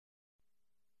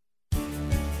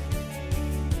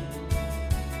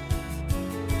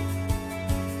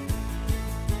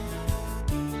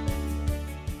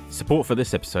Support for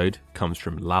this episode comes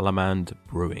from Lallemand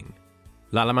Brewing.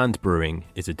 Lallemand Brewing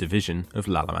is a division of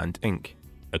Lallemand Inc.,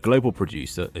 a global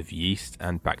producer of yeast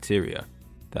and bacteria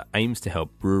that aims to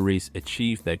help breweries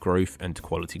achieve their growth and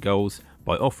quality goals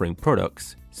by offering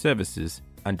products, services,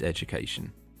 and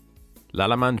education.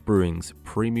 Lallemand Brewing's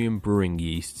premium brewing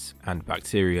yeasts and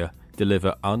bacteria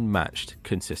deliver unmatched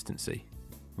consistency,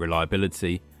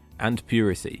 reliability, and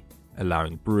purity,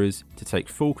 allowing brewers to take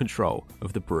full control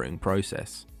of the brewing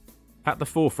process. At the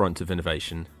forefront of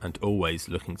innovation and always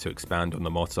looking to expand on the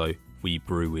motto, "We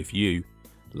brew with you,"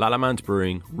 Lallemand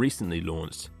Brewing recently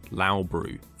launched Lao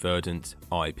Brew Verdant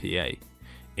IPA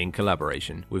in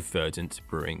collaboration with Verdant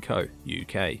Brewing Co.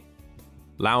 UK.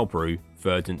 Lao Brew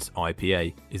Verdant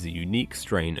IPA is a unique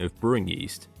strain of brewing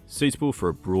yeast suitable for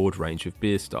a broad range of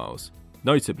beer styles,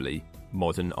 notably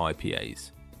modern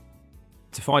IPAs.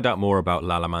 To find out more about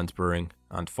Lallemand Brewing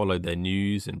and follow their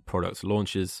news and product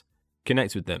launches,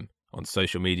 connect with them on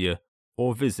social media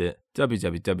or visit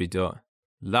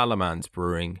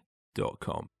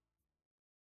www.lallamandsbrewing.com.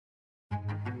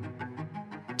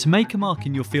 To make a mark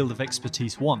in your field of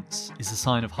expertise once is a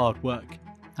sign of hard work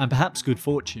and perhaps good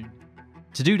fortune.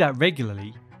 To do that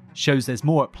regularly shows there's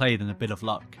more at play than a bit of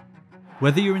luck.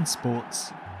 Whether you're in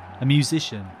sports, a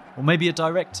musician, or maybe a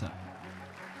director,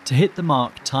 to hit the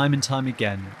mark time and time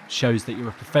again shows that you're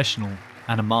a professional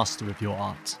and a master of your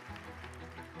art.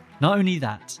 Not only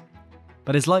that,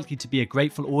 but there's likely to be a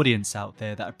grateful audience out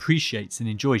there that appreciates and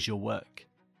enjoys your work.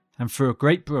 And for a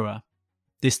great brewer,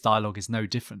 this dialogue is no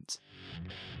different.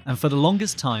 And for the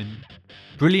longest time,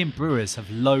 brilliant brewers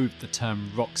have loathed the term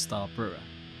rockstar brewer.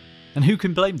 And who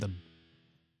can blame them?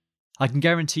 I can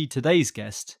guarantee today's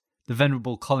guest, the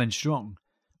venerable Colin Strong,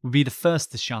 would be the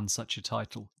first to shun such a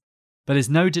title. But there's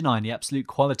no denying the absolute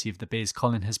quality of the beers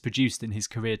Colin has produced in his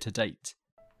career to date.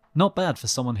 Not bad for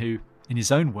someone who, in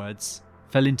his own words,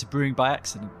 fell into brewing by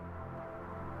accident.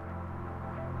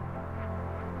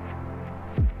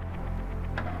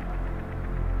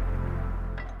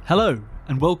 Hello,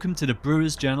 and welcome to the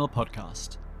Brewers Journal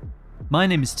podcast. My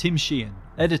name is Tim Sheehan,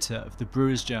 editor of the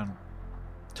Brewers Journal.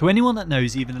 To anyone that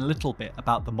knows even a little bit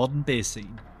about the modern beer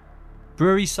scene,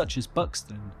 breweries such as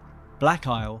Buxton, Black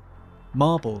Isle,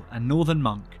 Marble and Northern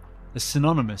Monk are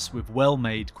synonymous with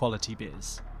well-made quality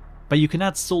beers. But you can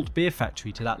add Salt Beer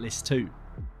Factory to that list too.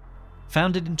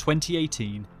 Founded in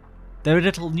 2018, they're a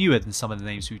little newer than some of the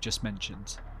names we've just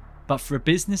mentioned. But for a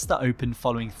business that opened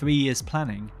following 3 years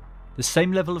planning, the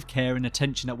same level of care and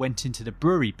attention that went into the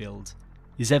brewery build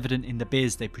is evident in the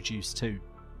beers they produce too.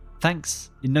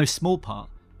 Thanks, in no small part,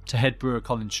 to head brewer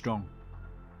Colin Strong.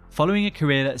 Following a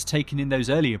career that has taken in those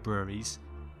earlier breweries,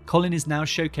 Colin is now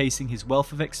showcasing his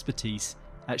wealth of expertise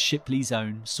at Shipley's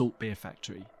own Salt Beer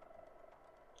Factory.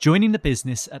 Joining the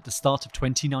business at the start of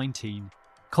 2019,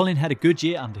 Colin had a good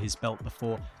year under his belt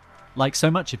before, like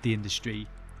so much of the industry,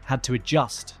 had to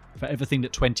adjust for everything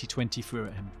that 2020 threw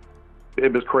at him.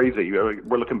 It was crazy.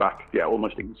 We're looking back,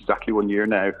 almost exactly 1 year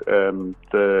now.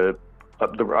 I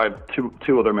had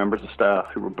two other members of staff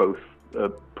who were both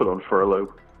put on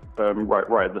furlough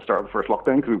right at the start of the first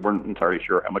lockdown because we weren't entirely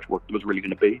sure how much work there was really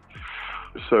going to be.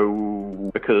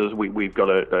 So because we've got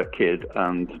a kid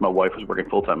and my wife was working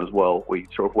full-time as well, we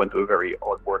sort of went through a very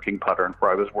odd working pattern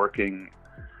where I was working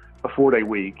a 4-day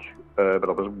week, but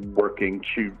I was working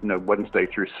Wednesday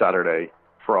through Saturday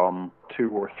from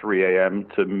 2 or 3 a.m.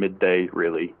 to midday,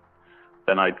 really.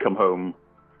 Then I'd come home,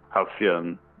 have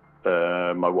fun.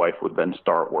 My wife would then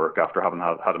start work after having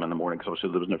had him in the morning because obviously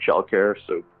there was no childcare,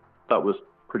 so that was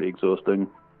pretty exhausting.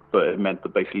 But it meant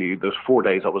that basically those 4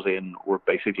 days I was in were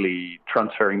basically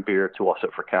transferring beer to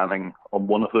Ossett for canning on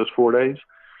one of those 4 days.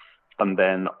 And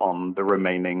then on the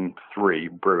remaining 3,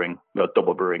 brewing,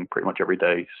 double brewing pretty much every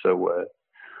day. So,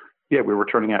 we were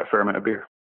turning out a fair amount of beer.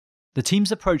 The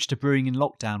team's approach to brewing in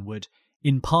lockdown would,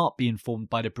 in part, be informed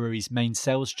by the brewery's main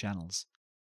sales channels.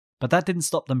 But that didn't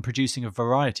stop them producing a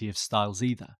variety of styles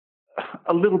either.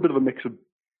 A little bit of a mix of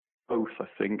both, I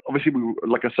think. Obviously,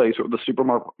 like I say, sort of the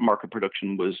supermarket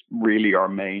production was really our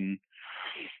main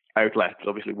outlet.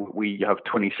 Obviously, we have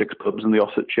 26 pubs in the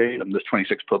Ossett chain, and there's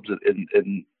 26 pubs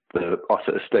in the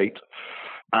Ossett estate.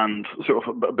 And sort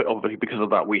of a bit obviously because of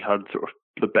that, we had sort of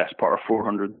the best part of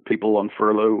 400 people on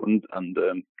furlough,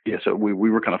 so we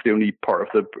were kind of the only part of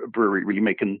the brewery really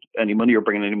making any money or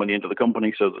bringing any money into the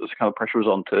company. So the kind of pressure was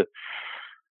on to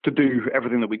do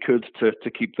everything that we could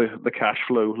to keep the cash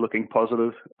flow looking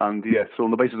positive. And so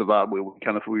on the basis of that, we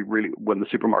really, when the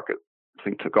supermarket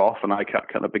thing took off and I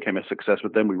kind of became a success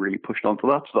with them, we really pushed onto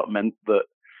that. So that meant that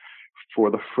for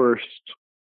the first,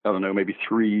 maybe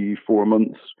 3-4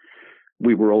 months,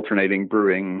 we were alternating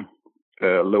brewing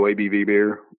low ABV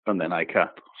beer, and then ICAT.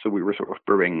 So we were sort of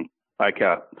brewing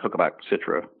ICAT, Huckaback,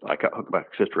 Citra, ICAT, Huckaback,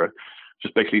 Citra,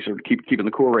 just basically sort of keeping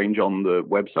the core range on the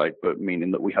website, but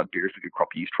meaning that we had beers we could crop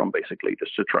yeast from, basically,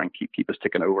 just to try and keep us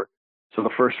ticking over. So the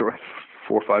first sort of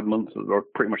 4 or 5 months, or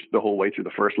pretty much the whole way through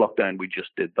the first lockdown, we just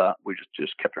did that. We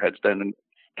just kept our heads down and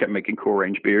kept making core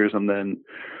range beers. And then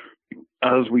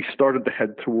as we started to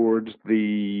head towards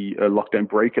the lockdown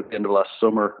break at the end of last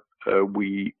summer,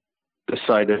 we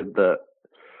decided that,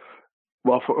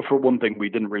 well, for one thing, we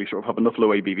didn't really sort of have enough low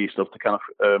ABV stuff to kind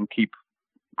of keep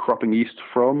cropping yeast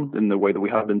from in the way that we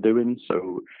had been doing.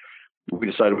 So we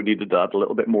decided we needed to add a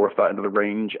little bit more of that into the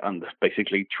range and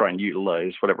basically try and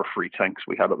utilize whatever free tanks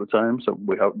we had at the time. So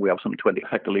we have some 20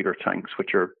 hectoliter tanks,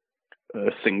 which are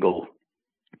single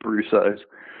brew size.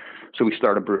 So we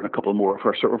started brewing a couple more of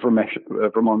our sort of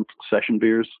Vermont session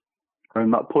beers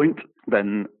around that point.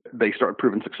 Then they started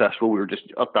proving successful. We were just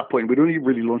at that point, we'd only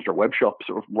really launched our web shop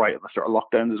sort of right at the start of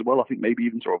lockdown as well. I think maybe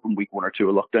even sort of in week 1 or 2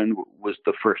 of lockdown was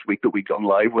the first week that we'd gone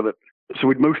live with it. So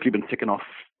we'd mostly been ticking off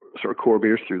sort of core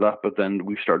beers through that, but then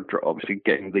we started obviously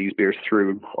getting these beers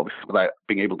through, obviously without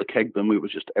being able to keg them. It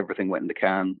was just everything went in the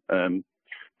can.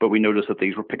 But we noticed that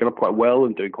these were picking up quite well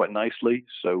and doing quite nicely.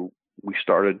 So we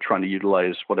started trying to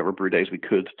utilize whatever brew days we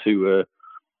could to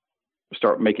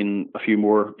start making a few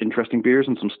more interesting beers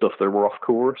and some stuff that were off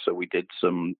core. So we did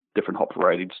some different hop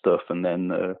variety stuff. And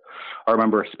then I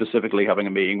remember specifically having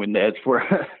a meeting with Ned,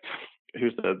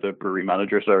 who's the brewery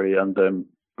manager, and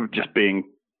just being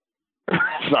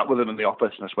sat with him in the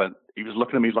office, and he was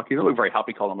looking at me, he's like, you don't look very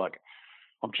happy, Colin. I'm like,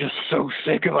 I'm just so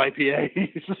sick of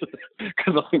IPAs.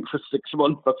 Because I think for 6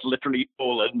 months, that's literally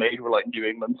all I'd made were like New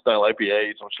England style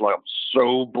IPAs. I'm just like, I'm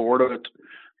so bored of it.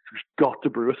 We've got to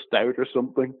brew a stout or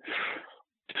something.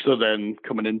 So then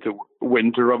coming into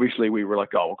winter, obviously we were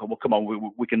like, oh, well, come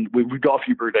on, we've got a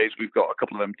few brew days. We've got a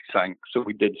couple of empty tanks. So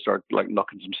we did start like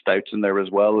knocking some stouts in there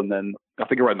as well. And then I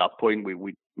think around that point,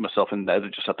 we myself and Ned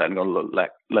just sat down and go,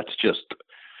 let's just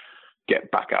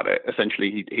get back at it.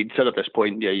 Essentially, he'd said at this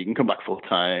point, yeah, you can come back full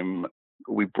time.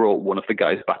 We brought one of the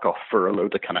guys back off furlough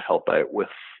to kind of help out with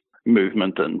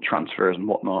movement and transfers and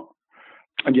whatnot.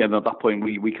 And yeah, at that point,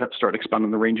 we started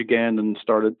expanding the range again and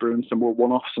started brewing some more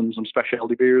one-offs and some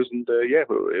specialty beers. And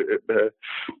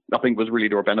I think it was really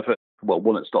to our benefit. Well,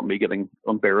 one, it stopped me getting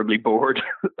unbearably bored,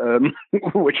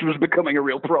 which was becoming a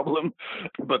real problem.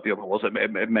 But the other was it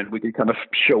meant we could kind of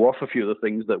show off a few of the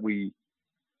things that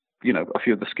a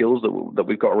few of the skills that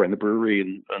we've got around the brewery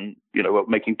and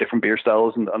making different beer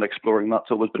styles and exploring that.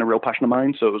 So it's been a real passion of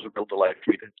mine. So it was a real delight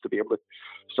for me to be able to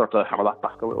start to hammer that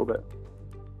back a little bit.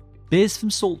 Beers from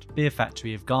Salt Beer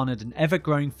Factory have garnered an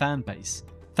ever-growing fan base,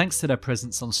 thanks to their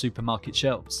presence on supermarket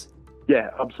shelves. Yeah,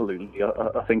 absolutely.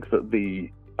 I think that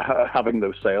having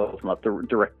those sales and that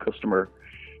direct customer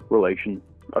relation,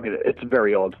 I mean, it's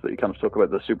very odd that you kind of talk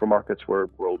about the supermarkets where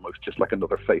we're almost just like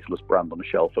another faithless brand on the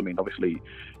shelf. I mean, obviously,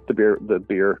 the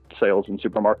beer sales in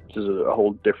supermarkets is a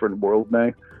whole different world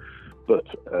now, but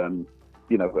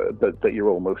that you're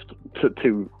almost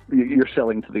you're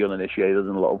selling to the uninitiated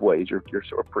in a lot of ways. You're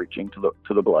sort of preaching to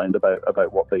the blind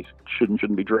about what they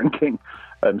shouldn't be drinking.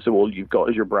 So all you've got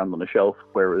is your brand on the shelf,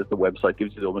 whereas the website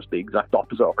gives you almost the exact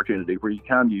opposite opportunity, where you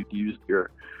can use your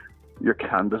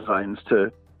can designs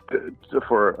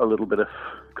for a little bit of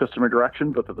customer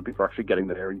interaction, but that the people are actually getting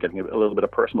there and getting a little bit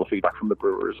of personal feedback from the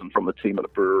brewers and from the team at the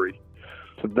brewery.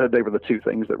 So they were the two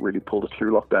things that really pulled us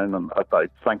through lockdown, and I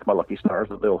thank my lucky stars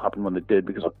that they all happened when they did,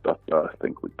 because I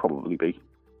think we'd probably be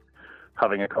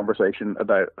having a conversation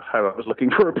about how I was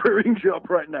looking for a brewing job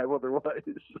right now otherwise.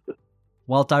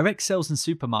 While direct sales in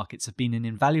supermarkets have been an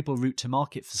invaluable route to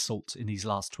market for Salt in these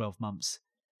last 12 months,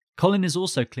 Colin is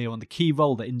also clear on the key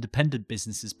role that independent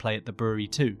businesses play at the brewery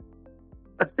too.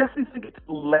 I definitely think it's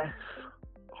less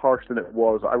harsh than it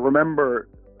was. I remember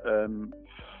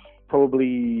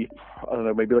probably, I don't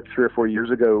know, maybe like 3 or 4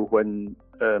 years ago when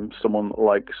someone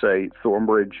like, say,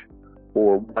 Thornbridge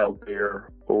or Wild Beer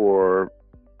or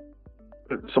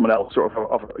someone else sort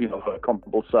of a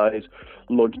comparable size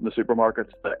launched in the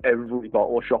supermarkets, that every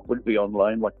bottle shop would be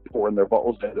online, like pouring their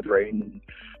bottles down the drain.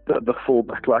 The full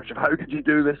backlash of how could you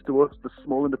do this to us? The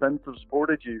small independents have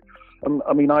supported you.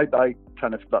 I mean, I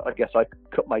guess I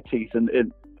cut my teeth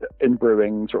in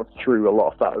brewing sort of through a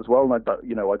lot of that as well. And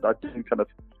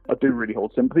I do really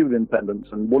hold sympathy with independents.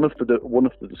 And one of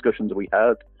the discussions that we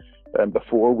had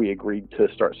before we agreed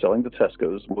to start selling to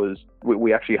Tesco's was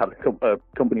we actually had a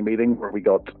company meeting where we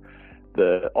got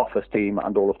the office team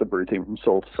and all of the brew team from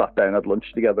Salt sat down at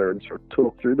lunch together and sort of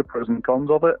talked through the pros and cons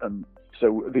of it. And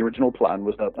so the original plan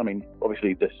was that, I mean,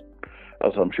 obviously this,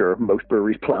 as I'm sure most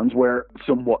breweries' plans were,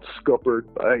 somewhat scuppered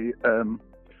by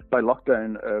by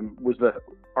lockdown was that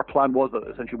our plan was that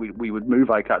essentially we would move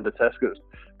ICAT into Tesco's,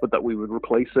 but that we would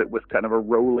replace it with kind of a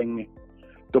rolling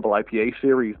double IPA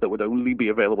series that would only be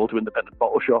available to independent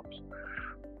bottle shops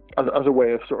as a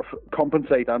way of sort of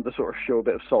compensate and to sort of show a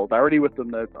bit of solidarity with them.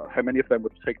 Now, how many of them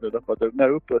would have taken it up, I don't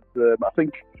know, but I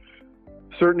think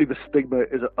certainly the stigma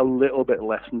is a little bit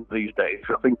lessened these days.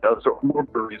 I think that sort of more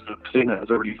breweries have seen it as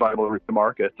a really viable route to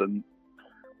market, and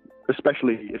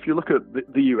especially if you look at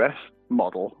the US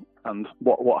model and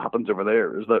what happens over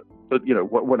there is that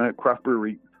when a craft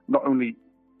brewery not only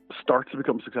starts to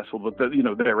become successful, but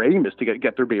their aim is to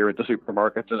get their beer into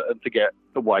supermarkets and to get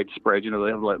the widespread. They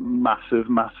have like massive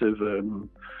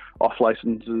off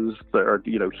licenses that are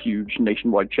huge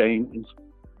nationwide chains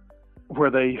where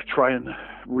they try and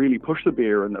really push the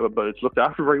beer, but it's looked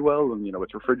after very well, and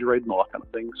it's refrigerated and all that kind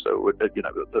of thing. So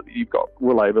you've got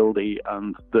reliability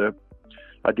and the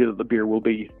idea that the beer will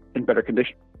be in better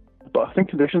condition. But I think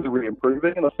conditions are really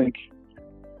improving, and I think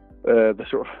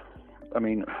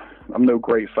I'm no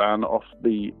great fan of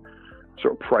the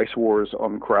sort of price wars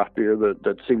on craft beer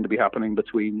that seem to be happening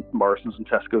between Morrison's and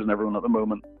Tesco's and everyone at the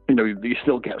moment. You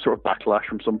still get sort of backlash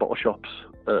from some bottle shops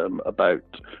about,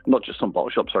 not just some bottle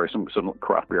shops, sorry, some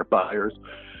craft beer buyers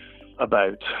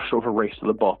about sort of a race to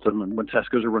the bottom. And when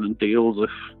Tesco's are running deals with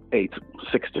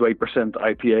 6 to 8%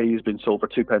 IPAs being sold for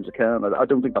 £2 a can, I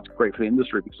don't think that's great for the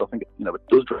industry, because I think it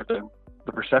does drive down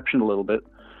the perception a little bit.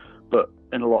 But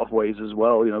in a lot of ways as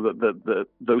well,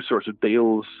 those sorts of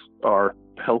deals are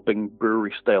helping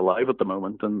breweries stay alive at the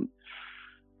moment. And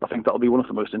I think that'll be one of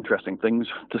the most interesting things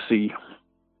to see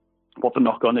what the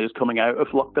knock-on is coming out of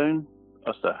lockdown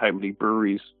as to how many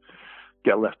breweries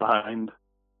get left behind.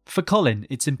 For Colin,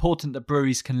 it's important that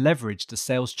breweries can leverage the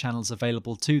sales channels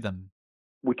available to them.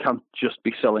 We can't just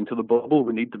be selling to the bubble.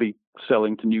 We need to be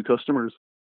selling to new customers.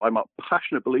 I'm a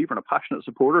passionate believer and a passionate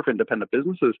supporter of independent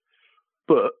businesses.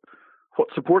 But what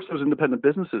supports those independent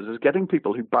businesses is getting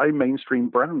people who buy mainstream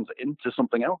brands into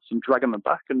something else and dragging them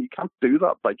back. And you can't do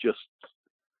that by just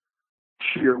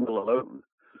sheer will alone.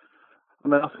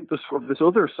 And then I think there's sort of this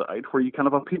other side where you kind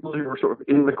of have people who are sort of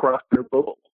in the craft beer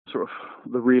bubble, sort of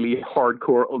the really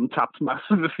hardcore untapped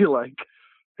masses, if you like,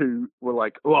 who were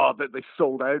like, they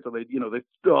sold out, and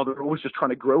they're always just trying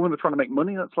to grow and they're trying to make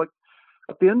money. And it's like,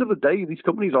 at the end of the day, these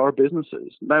companies are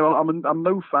businesses. Now, I'm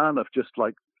no fan of just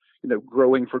like,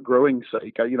 growing for growing's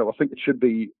sake. I think it should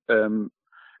be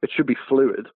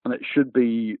fluid, and it should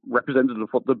be representative of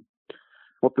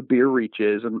what the beer reach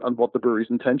is and what the brewery's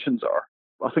intentions are.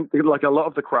 I think like a lot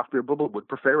of the craft beer bubble would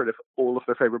prefer it if all of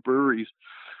their favorite breweries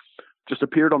just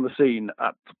appeared on the scene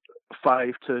at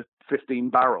 5 to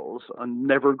 15 barrels and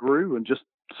never grew and just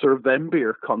served them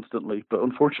beer constantly. But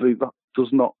unfortunately, that does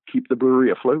not keep the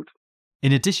brewery afloat.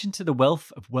 In addition to the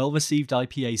wealth of well-received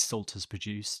IPAs Salt has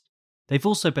produced, they've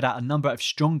also put out a number of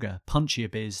stronger, punchier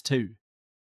beers too.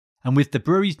 And with the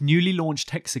brewery's newly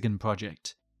launched Hexagon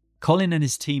project, Colin and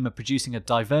his team are producing a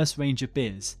diverse range of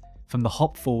beers, from the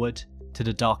hop forward to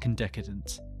the dark and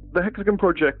decadent. The Hexagon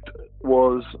project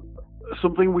was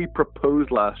something we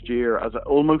proposed last year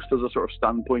almost as a sort of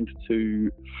standpoint to,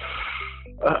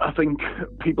 I think,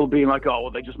 people being like,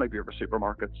 they just make beer for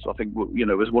supermarkets. I think,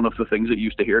 is one of the things that you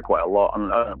used to hear quite a lot.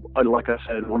 And like I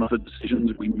said, one of the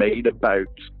decisions we made about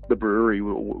the brewery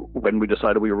when we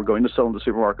decided we were going to sell in the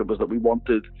supermarket was that we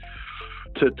wanted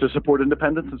to support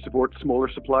independence and support smaller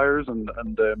suppliers and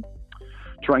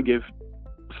try and give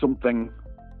something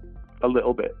a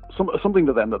little bit, something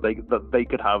to them that they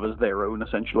could have as their own,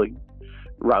 essentially,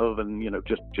 rather than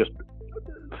just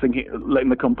thinking, letting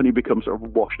the company become sort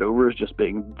of washed over as just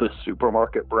being the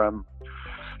supermarket brand.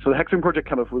 So the Hexagon project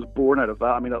kind of was born out of that.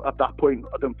 I mean, at that point,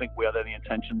 I don't think we had any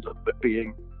intentions of it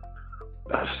being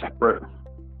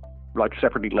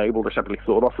separately labeled or separately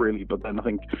thought of, really. But then I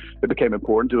think it became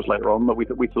important to us later on that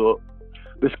we thought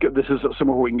this is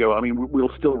somewhere where we can go. I mean,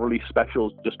 we'll still release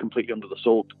specials just completely under the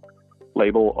Salt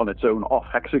label on its own off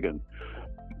Hexagon.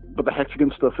 But the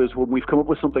Hexagon stuff is when we've come up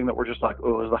with something that we're just like,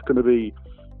 is that going to be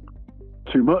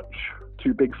too much?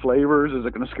 Too big flavors? Is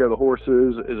it going to scare the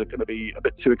horses? Is it going to be a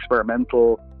bit too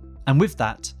experimental? And with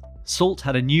that, Salt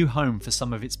had a new home for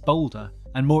some of its bolder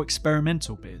and more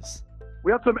experimental beers.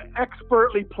 We had some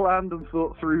expertly planned and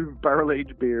thought through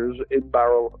barrel-aged beers in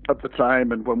barrel at the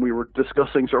time, and when we were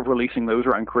discussing sort of releasing those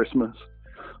around Christmas,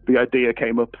 the idea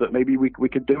came up that maybe we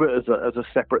could do it as a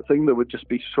separate thing that would just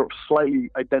be sort of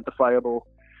slightly identifiable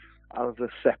as a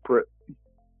separate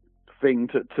thing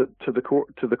to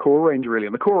the core range, really.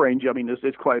 And the core range, I mean, is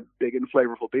quite big and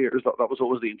flavorful beers. That was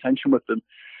always the intention with them.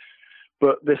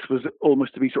 But this was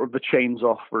almost to be sort of the chains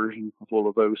off version of all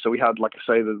of those. So we had, like I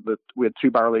say, we had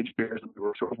 2 barrel-aged beers that we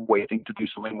were sort of waiting to do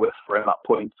something with around that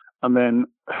point. And then,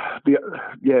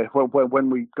 when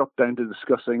we got down to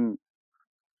discussing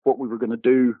what we were going to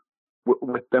do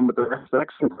with the rest of the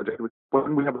Hexagon project,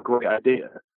 when we have a great idea,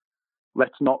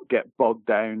 let's not get bogged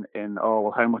down in,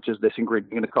 how much is this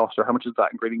ingredient going to cost, or how much is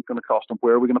that ingredient going to cost, and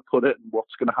where are we going to put it, and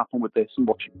what's going to happen with this, and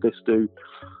what should this do?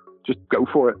 Just go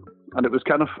for it. And it was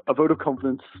kind of a vote of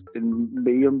confidence in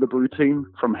me and the brew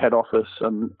team from head office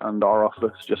and our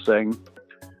office, just saying,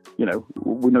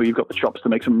 we know you've got the chops to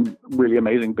make some really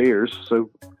amazing beers,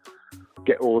 so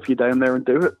get all of you down there and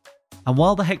do it. And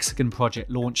while the Hexagon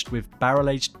project launched with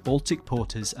barrel-aged Baltic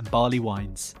porters and barley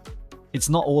wines, it's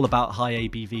not all about high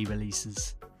ABV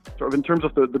releases. Sort of in terms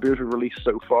of the beers we've released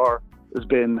so far, there's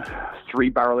been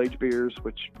 3 barrel-aged beers,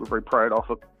 which we're very proud of.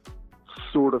 A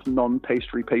sort of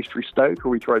non-pastry stout,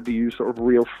 where we tried to use sort of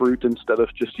real fruit instead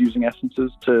of just using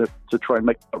essences to try and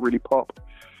make that really pop.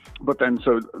 But then,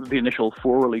 so the initial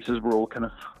 4 releases were all kind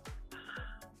of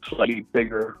slightly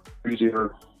bigger,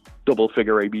 easier,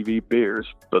 double-figure ABV beers.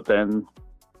 But then,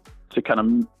 to kind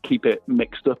of keep it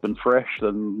mixed up and fresh,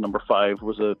 then number 5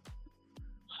 was a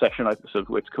session episode,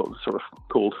 which is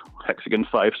called Hexagon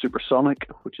 5 Supersonic,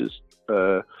 which is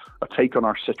a take on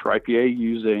our Citra IPA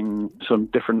using some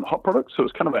different hop products. So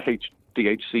it's kind of a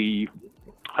HDHC,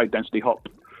 high density hop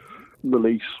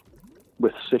release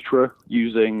with Citra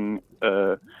using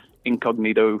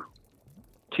Incognito,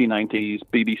 T90s,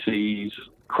 BBCs,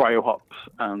 cryo hops,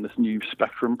 and this new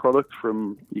Spectrum product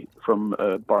from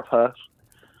Barth Haas,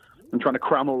 and trying to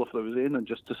cram all of those in, and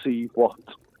just to see what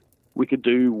we could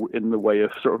do in the way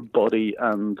of sort of body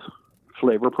and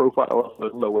flavour profile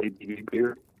of a low ABV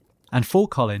beer. And for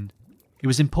Colin, it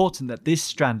was important that this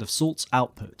strand of salt's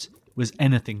output was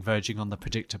anything verging on the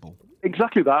predictable.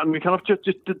 Exactly that, and we kind of just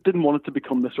didn't want it to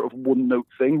become this sort of one-note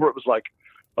thing where it was like,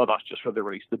 that's just where they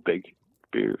release the big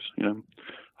beers,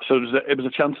 So it was a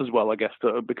chance as well, I guess,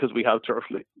 because we had sort of,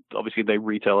 obviously they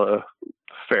retail at a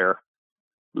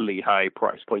fairly high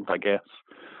price point, I guess.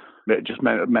 It just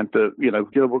meant that, we're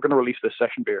going to release this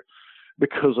session beer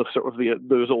because of sort of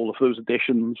all of those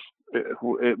additions.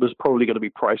 It was probably going to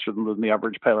be pricier than the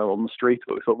average pale ale on the street.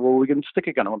 But we thought, well, we can stick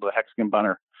it kind of under the Hexagon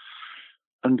banner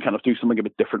and kind of do something a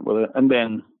bit different with it. And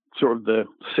then sort of the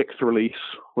 6th release,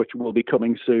 which will be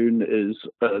coming soon, is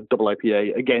a double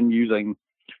IPA, again using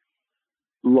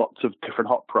lots of different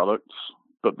hop products,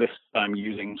 but this time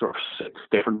using sort of 6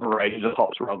 different varieties of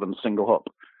hops rather than a single hop.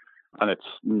 And it's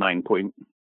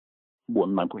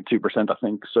 9.2%, I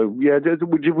think. So yeah,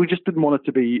 we just didn't want it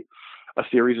to be a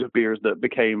series of beers that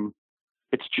became,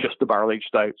 it's just the barrel-aged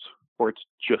stouts or it's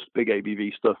just big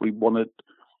ABV stuff. We wanted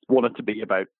to be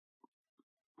about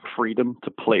freedom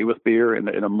to play with beer in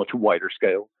a much wider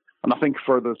scale. And I think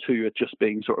further to it just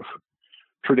being sort of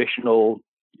traditional,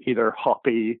 either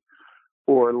hoppy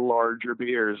or larger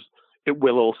beers, it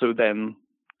will also then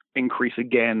increase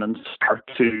again and start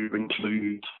to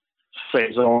include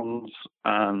saisons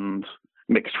and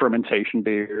mixed fermentation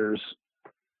beers,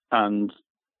 and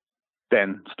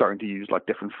then starting to use like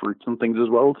different fruits and things as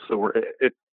well. So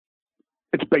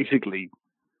it's basically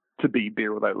to be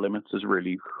beer without limits is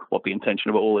really what the intention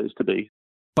of it all is to be.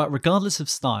 But regardless of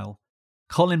style,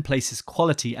 Colin places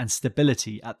quality and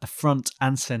stability at the front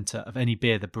and centre of any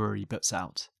beer the brewery puts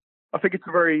out. I think it's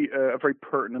a very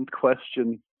pertinent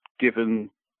question given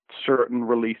certain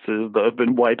releases that have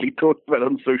been widely talked about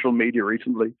on social media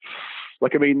recently.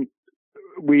 Like, I mean,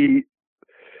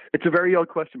 it's a very odd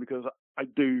question because I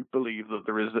do believe that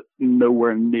there is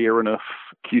nowhere near enough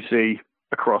QC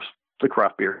across the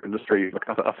craft beer industry. Like,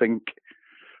 I think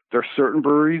there are certain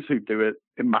breweries who do it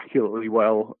immaculately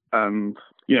well, and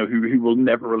who will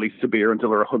never release a beer until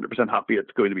they're 100% happy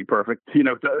it's going to be perfect.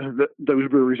 Those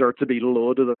breweries are to be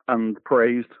lauded and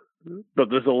praised, but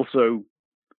there's also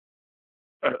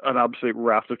an absolute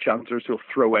raft of chancers who'll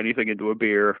throw anything into a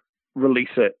beer,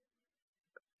 release it,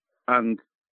 and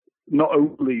not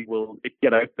only will it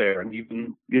get out there, and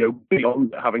even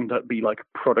beyond having to be like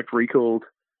product recalled,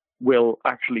 will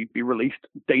actually be released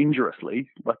dangerously,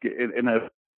 like in a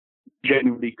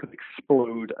genuinely could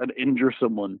explode and injure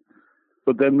someone.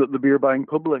 But then the beer buying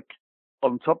public,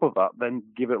 on top of that, then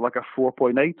give it like a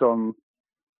 4.8 on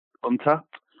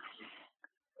Untapped.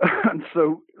 And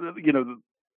so,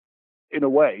 in a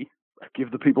way,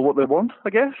 give the people what they want, I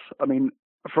guess. I mean,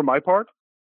 for my part,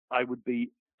 I would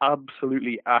be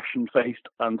absolutely ashen-faced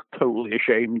and totally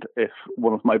ashamed if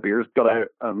one of my beers got out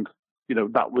and,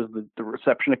 that was the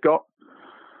reception it got.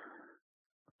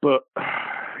 But,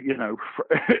 if I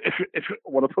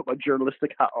want to put my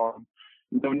journalistic hat on,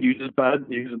 no news is bad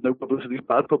news and no publicity is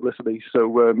bad publicity.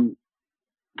 So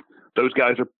those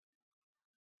guys are,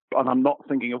 and I'm not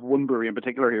thinking of one brewery in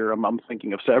particular here, I'm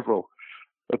thinking of several,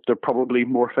 but they're probably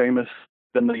more famous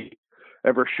than they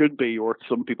ever should be, or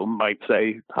some people might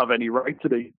say have any right to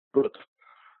be, but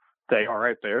they are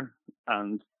out there,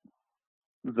 and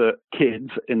the kids,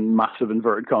 in massive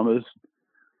inverted commas,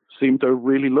 seem to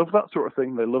really love that sort of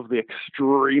thing. They love the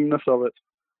extremeness of it.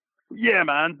 Yeah,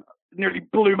 man, nearly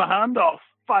blew my hand off.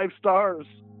 5 stars.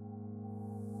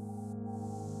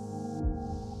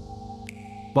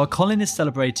 While Colin is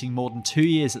celebrating more than 2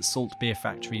 years at Salt Beer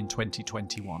Factory in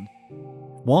 2021,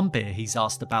 one beer he's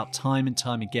asked about time and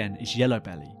time again is Yellow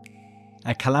Belly,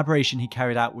 a collaboration he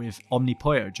carried out with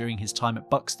Omnipollo during his time at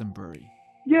Buxton Brewery.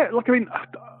 Yeah, look, I mean,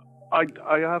 I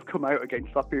have come out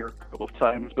against that beer a couple of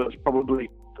times, but it's probably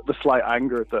the slight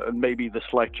anger that, and maybe the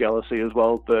slight jealousy as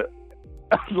well, that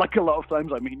like a lot of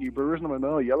times I meet new brewers and I'm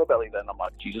like, oh, Yellow Belly then. I'm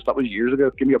like, Jesus, that was years ago.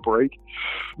 Give me a break.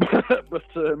 But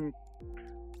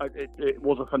it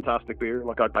was a fantastic beer.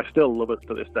 Like, I still love it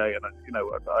to this day, and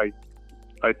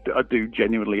I do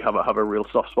genuinely have a real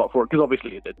soft spot for it, because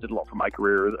obviously it did a lot for my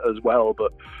career as well.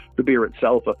 But the beer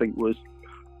itself, I think,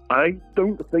 I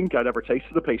don't think I'd ever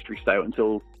tasted a pastry stout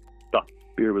until that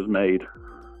beer was made,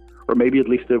 or maybe at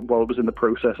least while it was in the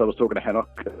process. I was talking to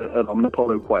Henok at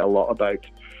Omnipollo quite a lot about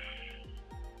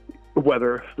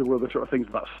whether there were the sort of things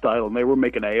of that style, and they were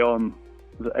making Aeon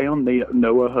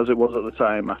Noah as it was at the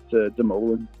time at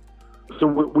Demoulin. So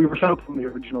we were set up on the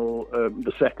original,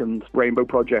 the second Rainbow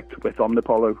project with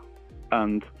Omnipollo,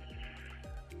 and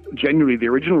genuinely the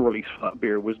original release for that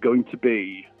beer was going to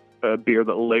be a beer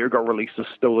that later got released as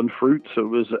Stolen Fruit. So it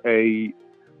was a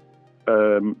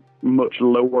much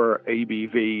lower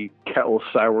ABV kettle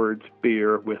soured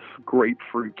beer with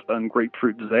grapefruit and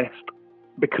grapefruit zest.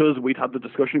 Because we'd had the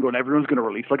discussion going, everyone's going to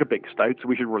release like a big stout, so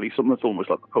we should release something that's almost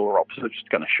like the polar opposite, just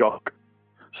kind of shock.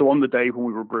 So on the day when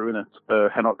we were brewing it,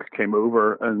 Henok came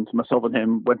over, and myself and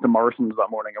him went to Morrison's that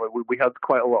morning. I mean, we had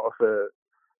quite a lot of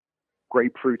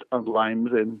grapefruit and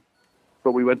limes in,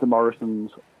 but we went to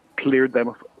Morrison's, cleared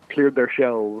their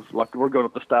shelves. Like, we're going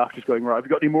up the staff, just going, right, have you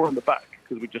got any more in the back?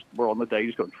 Because we just were on the day,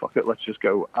 just going, fuck it, let's just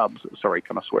go sorry,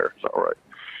 can I swear? Is that all right?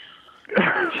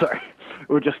 Sorry.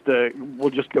 We'll just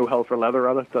go hell for leather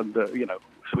at it, and so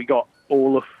we got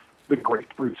all of the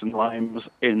grapefruits and limes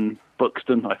in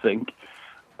Buxton, I think,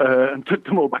 and took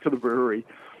them all back to the brewery.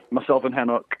 Myself and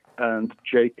Henok and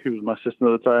Jake, who was my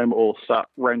assistant at the time, all sat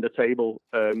round a table,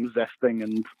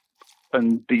 zesting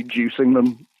and de-juicing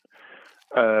them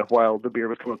while the beer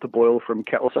was coming up to boil from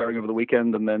kettle souring over the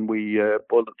weekend, and then we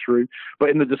boiled it through. But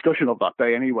in the discussion of that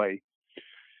day, anyway,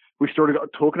 we started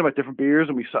talking about different beers,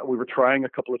 and we were trying a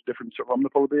couple of different sort of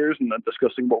Omnipollo beers and then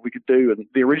discussing what we could do. And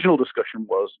the original discussion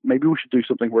was, maybe we should do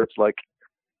something where it's like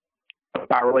a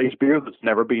barrel-aged beer that's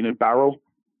never been in barrel,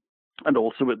 and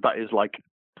also that is like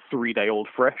 3-day-old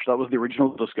fresh. That was the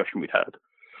original discussion we'd had.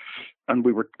 And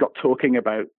we got talking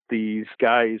about these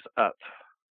guys at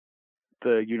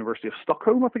the University of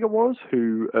Stockholm, I think it was,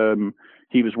 who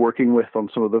he was working with on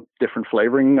some of the different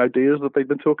flavoring ideas that they'd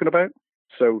been talking about.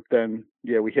 So then,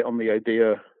 yeah, we hit on the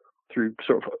idea through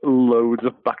sort of loads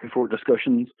of back and forth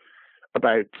discussions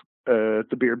about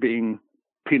the beer being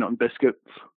peanut and biscuits,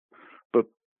 but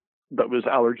that was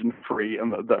allergen free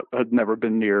and that had never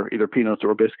been near either peanuts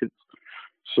or biscuits.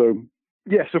 So,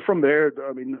 yeah, so from there,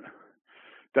 I mean,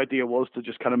 the idea was to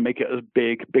just kind of make it as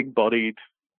big bodied,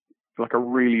 like a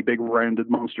really big rounded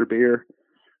monster beer.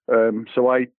 So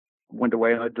I went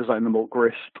away and I designed the malt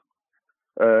grist.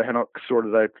 Henok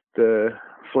sorted out the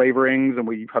flavorings, and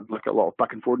we had like a lot of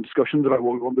back and forth discussions about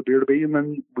what we wanted the beer to be, and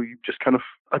then we just kind of,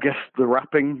 I guess, the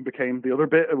wrapping became the other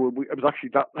bit. It was actually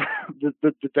that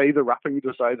the day the wrapping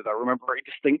decided, I remember very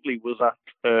distinctly, was at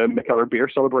Mikkeller Beer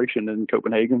Celebration in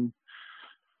Copenhagen,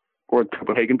 or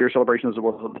Copenhagen Beer Celebration as it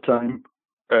was at the time.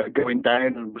 Going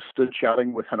down and was stood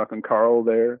chatting with Henok and Carl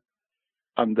there.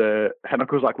 And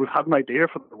Henok was like, we've had an idea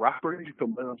for the wrapper. You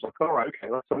come in. I was like, all right,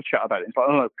 okay, let's have a chat about it. He's like,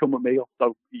 oh, no, come with me.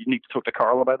 You need to talk to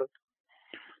Carl about it.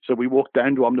 So we walked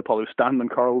down to Omnipollo's stand,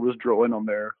 and Carl was drawing on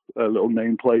their little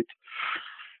nameplate.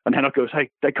 And Henok goes, hey,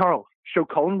 Carl, show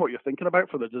Colin what you're thinking about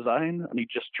for the design. And he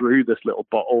just drew this little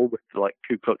bottle with the like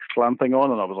Ku Klux Klan thing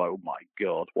on. And I was like, oh my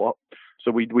God, what?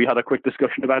 So we had a quick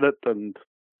discussion about it. And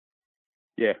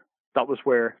yeah, that was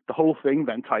where the whole thing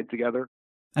then tied together.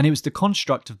 And it was the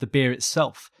construct of the beer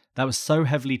itself that was so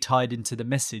heavily tied into the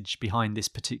message behind this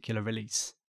particular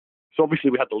release. So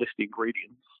obviously we had to list the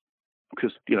ingredients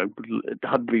because, it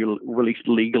had to be released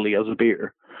legally as a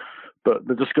beer. But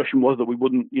the discussion was that we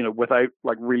wouldn't, without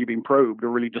like really being probed or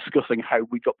really discussing how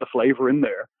we got the flavour in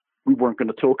there, we weren't going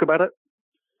to talk about it.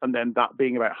 and then that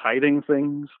being about hiding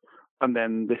things, and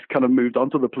then this kind of moved on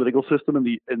to the political system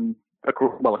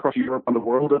across Europe and the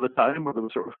world at the time, where there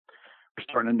was sort of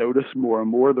starting to notice more and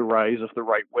more the rise of the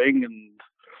right wing and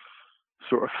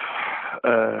sort of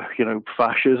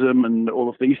fascism and all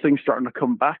of these things starting to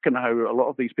come back, and how a lot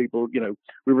of these people,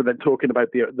 we were then talking about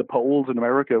the polls in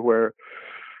America where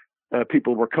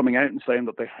people were coming out and saying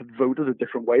that they had voted a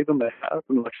different way than they had,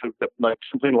 and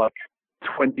something like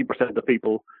 20% of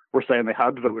people were saying they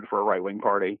had voted for a right-wing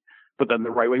party, but then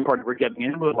the right-wing party were getting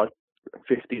in with like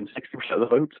 50 and 60% of the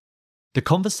votes. The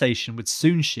conversation would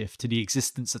soon shift to the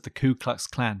existence of the Ku Klux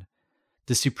Klan,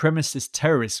 the supremacist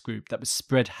terrorist group that would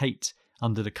spread hate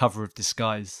under the cover of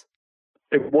disguise.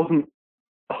 It wasn't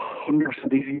a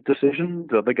 100% easy decision.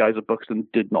 The guys at Buxton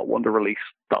did not want to release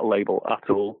that label at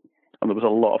all, and there was a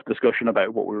lot of discussion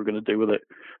about what we were going to do with it.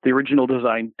 The original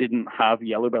design didn't have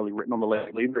Yellow Belly written on the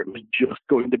label either. It was just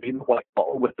going to be the white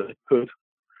bottle with the hood,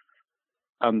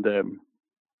 and there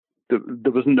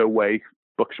was no way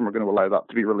Buxton were going to allow that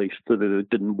to be released. They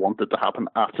didn't want it to happen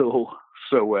at all.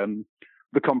 So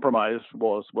the compromise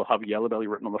was we'll have Yellow Belly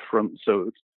written on the front,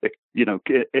 so it, in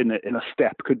a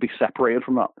step could be separated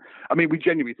from that. I mean, we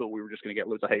genuinely thought we were just going to get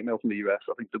loads of hate mail from the US.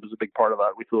 I think there was a big part of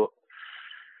that. We thought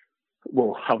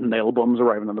we'll have nail bombs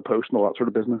arriving in the post and all that sort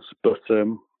of business. But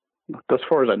as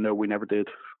far as I know, we never did.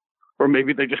 Or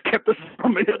maybe they just kept us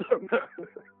from it. I don't know.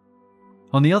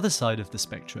 On the other side of the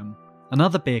spectrum,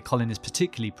 another beer Colin is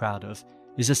particularly proud of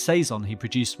is a saison he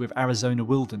produced with Arizona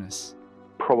Wilderness.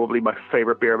 Probably my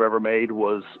favourite beer I've ever made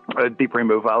was Deep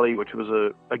Rainbow Valley, which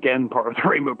was again part of the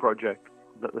Rainbow Project.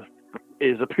 That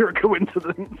is a pure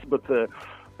coincidence, but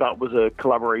that was a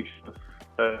collaboration with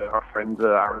our friends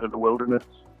Arizona Wilderness,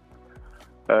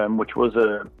 which was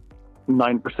a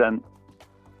 9%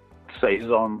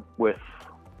 saison with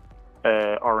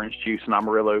orange juice and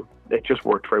Amarillo. It just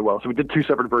worked very well. So we did two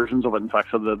separate versions of it. In fact,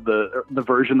 so the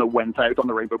version that went out on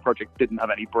the Rainbow Project didn't have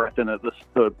any Brett in it.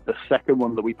 The second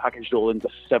one that we packaged all into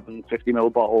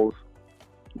 750ml bottles,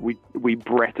 we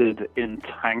Bretted in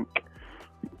tank.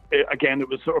 Again, it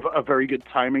was sort of a very good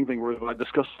timing thing where I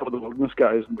discussed some of the Wilderness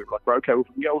guys and we were like, right, okay, we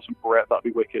can get some Brett, that'd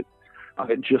be wicked. And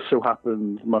it just so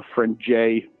happened my friend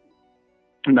Jay,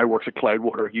 who now works at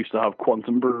Cloudwater, used to have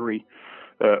Quantum Brewery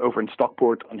over in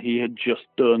Stockport, and he had just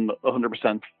done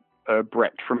 100%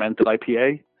 Brett fermented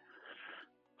IPA.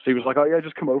 So he was like, oh yeah,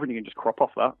 just come over and you can just crop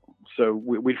off that. So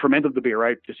we fermented the beer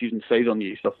out just using Saison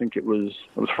yeast. I think it was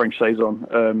French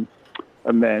Saison.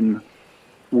 And then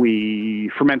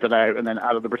we fermented out and then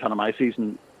added the Brettanomyces,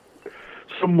 and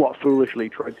somewhat foolishly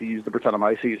tried to use the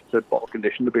Brettanomyces to bottle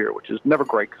condition the beer, which is never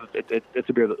great because it's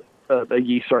a beer that a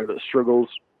yeast that struggles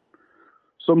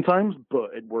sometimes,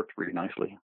 but it worked really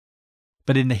nicely.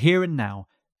 But in the here and now,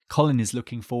 Colin is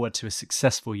looking forward to a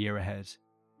successful year ahead.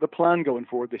 The plan going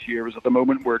forward this year is, at the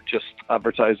moment, we're just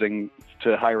advertising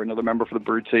to hire another member for the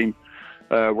brew team.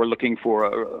 We're looking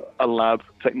for a lab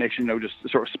technician, just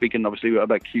sort of speaking obviously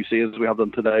about QC as we have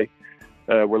done today.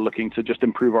 We're looking to just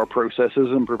improve our processes,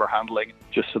 improve our handling,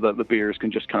 just so that the beers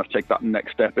can just kind of take that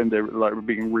next step into like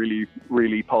being really,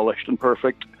 really polished and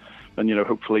perfect. And,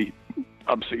 hopefully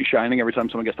absolutely shining every time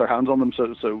someone gets their hands on them.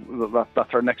 So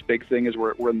that's our next big thing, is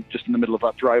we're just in the middle of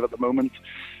that drive at the moment.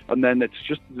 And then it's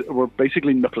just, we're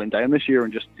basically knuckling down this year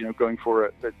and just, going for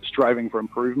it, striving for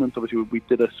improvement. Obviously, we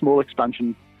did a small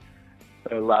expansion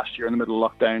last year in the middle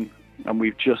of lockdown, and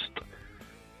we've just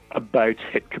about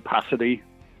hit capacity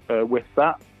with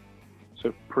that.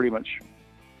 So pretty much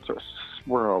sort of,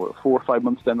 we're 4 or 5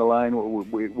 months down the line.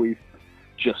 We've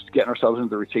just getting ourselves into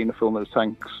the routine of filling those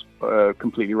tanks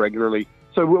completely regularly.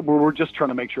 So we're just trying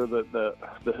to make sure that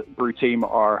the brew team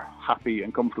are happy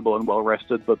and comfortable and well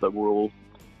rested, but that we're all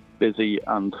busy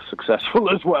and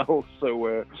successful as well. So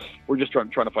we're just trying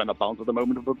to find that balance at the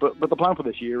moment. But the plan for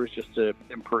this year is just to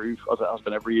improve, as it has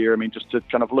been every year. I mean, just to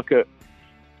kind of look at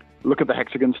the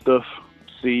Hexagon stuff,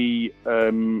 see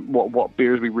what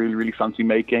beers we really, really fancy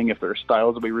making, if there are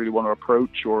styles that we really want to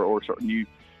approach, or sort of new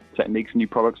techniques, new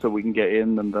products that we can get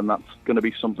in, and then that's going to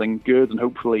be something good. And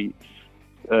hopefully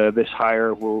this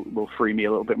hire will free me a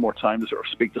little bit more time to sort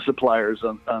of speak to suppliers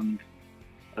and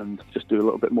just do a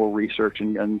little bit more research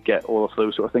and get all of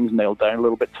those sort of things nailed down a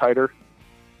little bit tighter.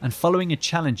 And following a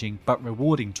challenging but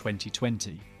rewarding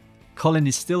 2020, Colin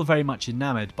is still very much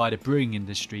enamoured by the brewing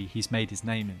industry he's made his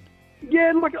name in.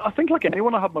 Yeah, I think like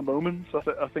anyone, I have my moments.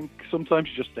 I think sometimes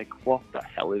you just think, what the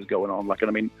hell is going on? And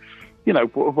I mean,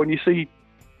 when you see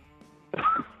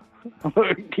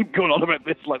I keep going on about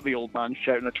this like the old man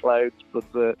shouting at clouds, but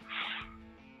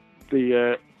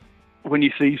when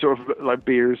you see sort of like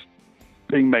beers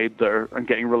being made there and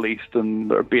getting released,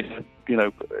 and they're being,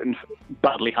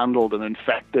 badly handled and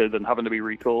infected and having to be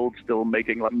recalled, still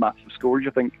making like massive scores.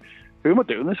 You think, who am I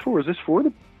doing this for? Is this for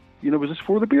the, is this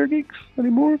for the beer geeks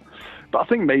anymore? But I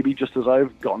think maybe just as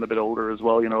I've gotten a bit older as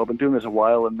well, I've been doing this a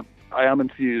while and I am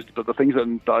enthused, but the things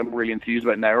that I'm really enthused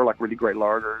about now are like really great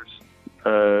lagers,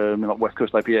 like West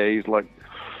Coast IPAs, like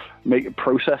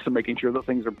process and making sure that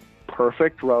things are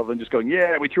perfect rather than just going,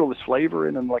 yeah, we threw all this flavor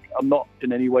in, and like I'm not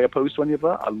in any way opposed to any of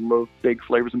that. I love big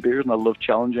flavors in beers and I love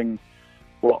challenging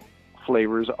what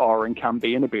flavors are and can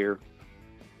be in a beer.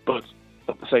 But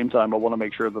at the same time, I want to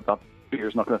make sure that beer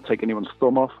is not going to take anyone's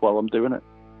thumb off while I'm doing it.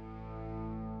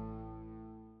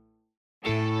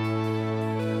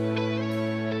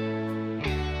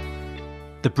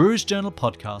 The Brewers Journal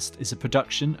podcast is a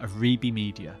production of Reby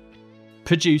Media.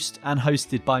 Produced and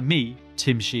hosted by me,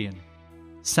 Tim Sheehan.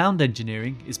 Sound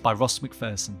engineering is by Ross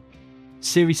McPherson.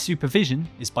 Series supervision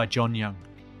is by John Young.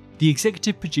 The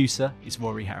executive producer is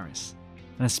Rory Harris.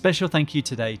 And a special thank you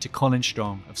today to Colin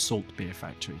Strong of Salt Beer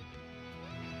Factory.